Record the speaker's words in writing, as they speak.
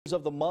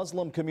of the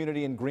Muslim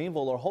community in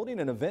Greenville are holding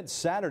an event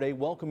Saturday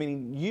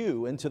welcoming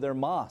you into their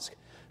mosque.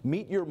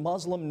 Meet Your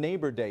Muslim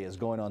Neighbor Day is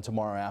going on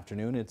tomorrow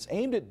afternoon. It's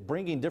aimed at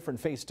bringing different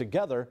faiths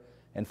together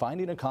and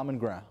finding a common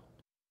ground.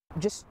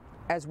 Just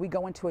as we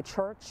go into a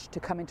church, to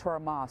come into our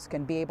mosque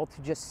and be able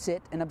to just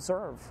sit and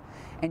observe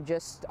and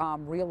just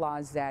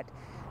realize that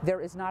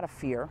there is not a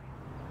fear.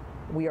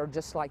 We are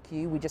just like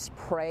you. We just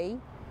pray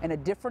in a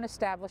different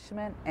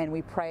establishment and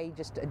we pray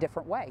just a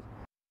different way.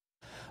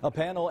 A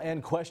panel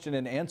and question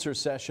and answer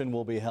session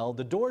will be held.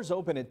 The doors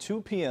open at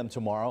 2 p.m.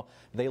 tomorrow.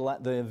 The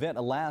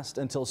event lasts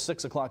until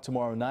 6 o'clock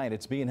tomorrow night.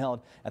 It's being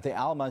held at the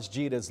Al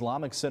Masjid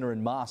Islamic Center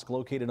and Mosque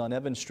located on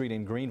Evans Street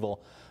in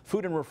Greenville.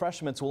 Food and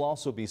refreshments will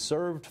also be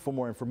served. For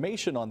more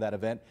information on that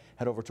event,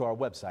 head over to our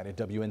website at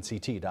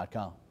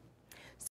WNCT.com.